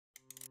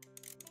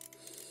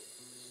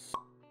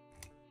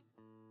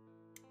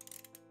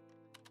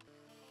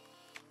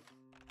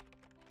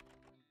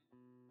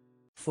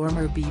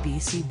Former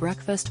BBC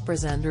breakfast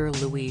presenter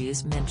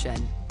Louise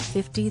Minchin,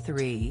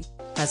 53,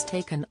 has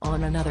taken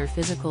on another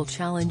physical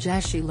challenge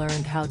as she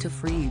learned how to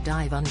free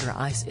dive under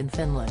ice in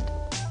Finland.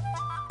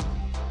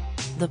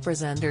 The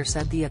presenter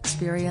said the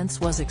experience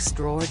was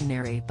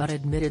extraordinary but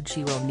admitted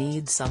she will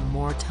need some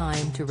more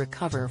time to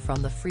recover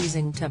from the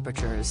freezing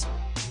temperatures.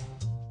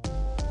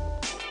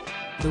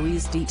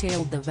 Louise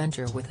detailed the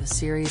venture with a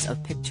series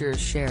of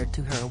pictures shared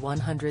to her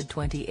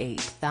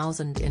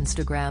 128,000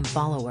 Instagram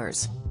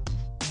followers.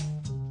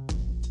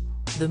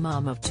 The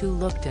mom of two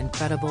looked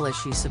incredible as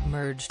she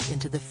submerged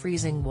into the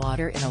freezing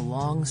water in a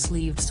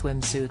long-sleeved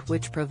swimsuit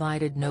which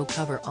provided no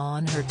cover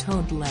on her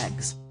toned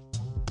legs.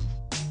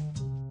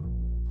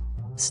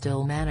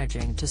 Still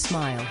managing to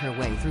smile her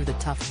way through the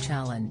tough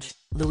challenge,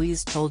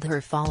 Louise told her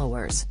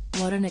followers,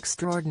 "What an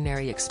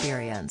extraordinary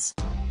experience.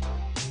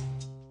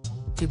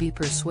 To be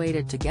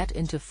persuaded to get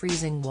into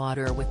freezing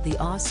water with the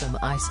awesome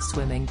ice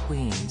swimming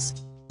queens.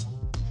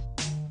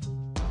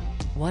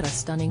 What a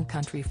stunning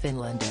country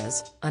Finland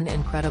is, an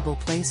incredible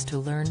place to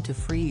learn to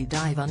free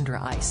dive under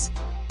ice.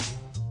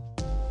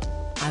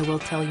 I will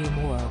tell you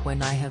more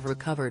when I have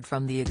recovered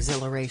from the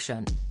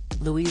exhilaration."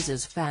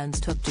 Louise's fans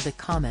took to the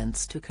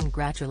comments to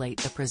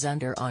congratulate the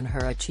presenter on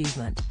her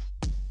achievement.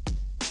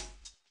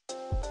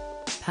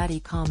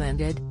 Patty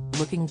commented,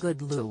 "Looking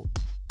good, Lou."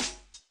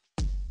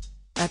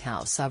 At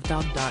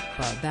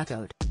houseofdog.club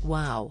echoed,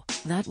 "Wow,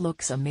 that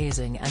looks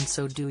amazing and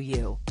so do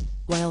you."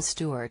 While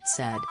Stuart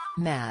said,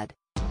 "Mad.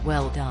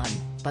 Well done,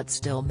 but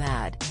still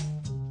mad."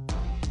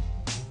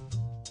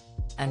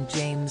 And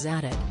James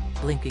added,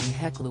 "Blinking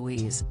heck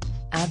Louise.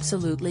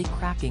 Absolutely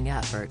cracking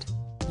effort.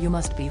 You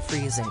must be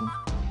freezing."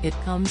 It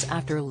comes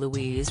after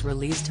Louise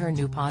released her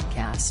new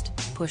podcast,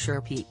 Push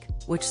Her Peak,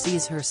 which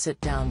sees her sit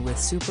down with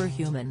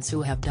superhumans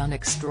who have done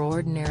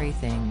extraordinary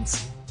things.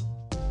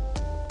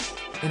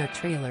 In a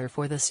trailer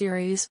for the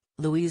series,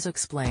 Louise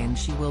explained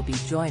she will be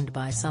joined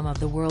by some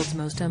of the world's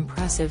most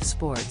impressive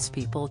sports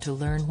people to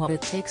learn what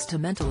it takes to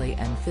mentally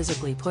and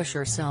physically push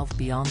yourself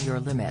beyond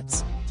your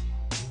limits.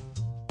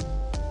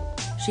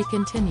 She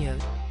continued,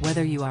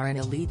 "Whether you are an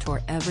elite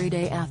or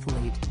everyday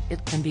athlete,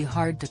 it can be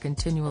hard to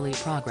continually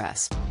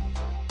progress.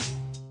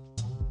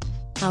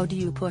 How do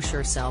you push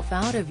yourself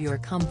out of your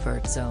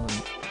comfort zone?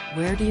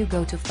 Where do you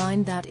go to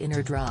find that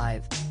inner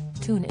drive?"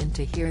 Tune in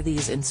to hear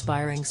these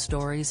inspiring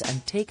stories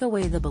and take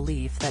away the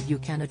belief that you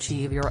can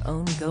achieve your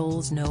own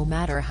goals no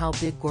matter how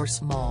big or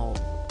small.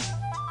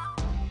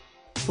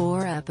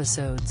 4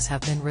 episodes have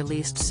been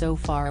released so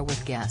far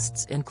with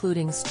guests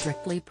including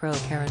Strictly Pro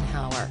Karen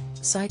Hauer,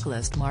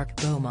 cyclist Mark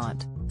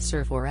Beaumont,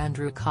 surfer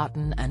Andrew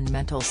Cotton and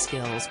mental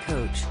skills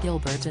coach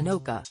Gilbert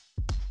Anoka.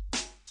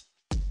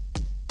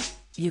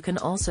 You can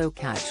also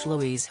catch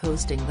Louise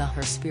hosting the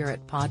Her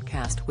Spirit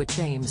podcast, which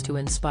aims to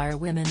inspire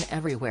women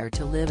everywhere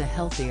to live a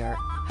healthier,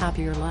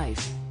 happier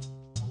life.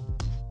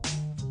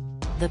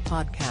 The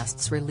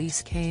podcast's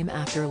release came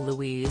after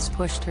Louise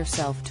pushed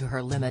herself to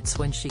her limits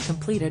when she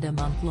completed a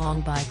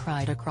month-long bike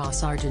ride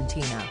across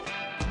Argentina.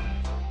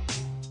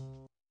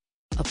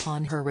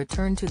 Upon her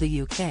return to the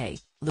UK,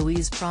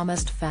 Louise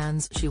promised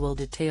fans she will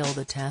detail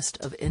the test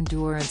of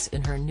endurance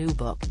in her new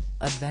book,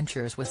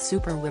 Adventures with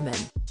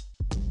Superwomen.